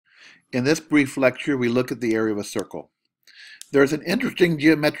In this brief lecture, we look at the area of a circle. There's an interesting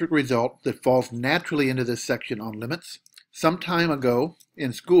geometric result that falls naturally into this section on limits. Some time ago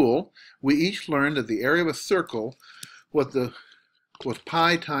in school, we each learned that the area of a circle was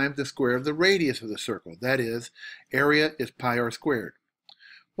pi times the square of the radius of the circle. That is, area is pi r squared.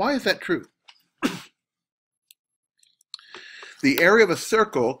 Why is that true? The area of a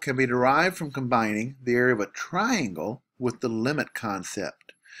circle can be derived from combining the area of a triangle with the limit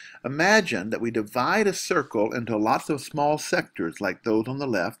concept. Imagine that we divide a circle into lots of small sectors like those on the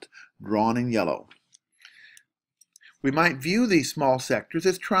left, drawn in yellow. We might view these small sectors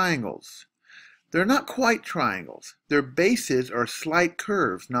as triangles. They're not quite triangles. Their bases are slight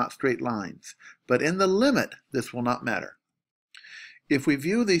curves, not straight lines. But in the limit, this will not matter. If we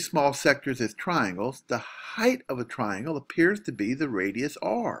view these small sectors as triangles, the height of a triangle appears to be the radius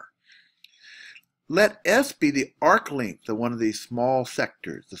r. Let S be the arc length of one of these small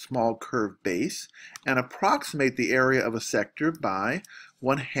sectors, the small curved base, and approximate the area of a sector by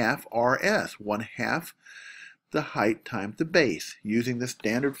 1/2 rs, 1/2 the height times the base, using the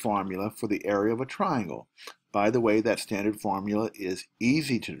standard formula for the area of a triangle. By the way, that standard formula is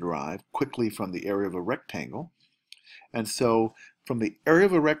easy to derive quickly from the area of a rectangle. And so from the area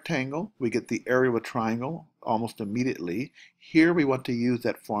of a rectangle, we get the area of a triangle almost immediately. Here we want to use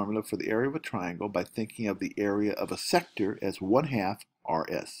that formula for the area of a triangle by thinking of the area of a sector as 1/2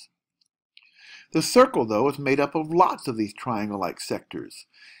 rs. The circle, though, is made up of lots of these triangle-like sectors.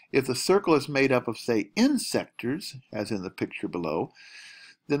 If the circle is made up of, say, n sectors, as in the picture below,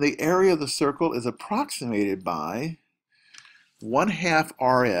 then the area of the circle is approximated by 1/2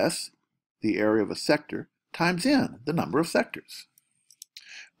 rs, the area of a sector, times n, the number of sectors.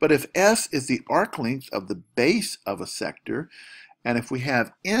 But if S is the arc length of the base of a sector, and if we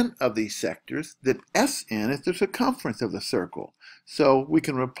have n of these sectors, then Sn is the circumference of the circle. So we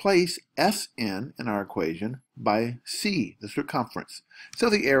can replace Sn in our equation by c, the circumference.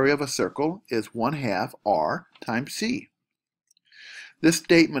 So the area of a circle is 1/2 r times c. This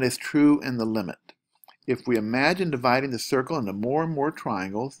statement is true in the limit. If we imagine dividing the circle into more and more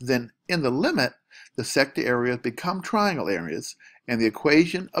triangles, then in the limit, the sector areas become triangle areas, and the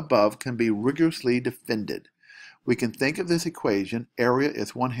equation above can be rigorously defended. We can think of this equation, area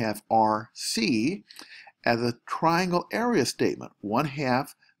is 1/2 RC, as a triangle area statement.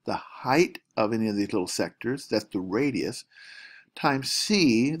 1/2 the height of any of these little sectors, that's the radius, times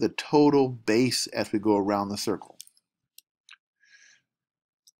C, the total base as we go around the circle.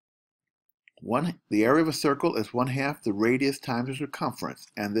 The area of a circle is 1/2 the radius times the circumference,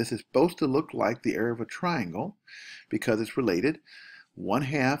 and this is supposed to look like the area of a triangle because it's related,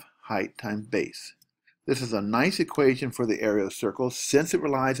 1/2 height times base. This is a nice equation for the area of a circle since it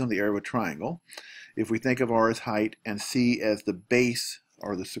relies on the area of a triangle. If we think of r as height and c as the base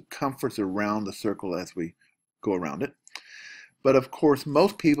or the circumference around the circle as we go around it. But of course,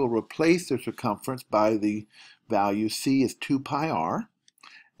 most people replace their circumference by the value c is 2 pi r.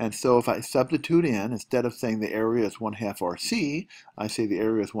 And so if I substitute in, instead of saying the area is 1/2 RC, I say the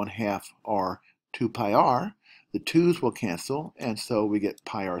area is 1/2 R 2 pi r. The 2's will cancel, and so we get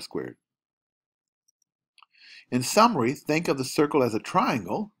pi r squared. In summary, think of the circle as a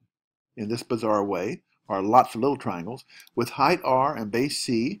triangle, in this bizarre way, or lots of little triangles, with height r and base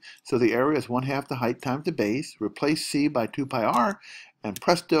c, so the area is 1/2 the height times the base. Replace c by 2 pi r, and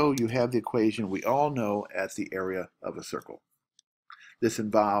presto, you have the equation we all know as the area of a circle. This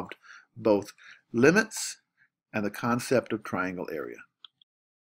involved both limits and the concept of triangle area.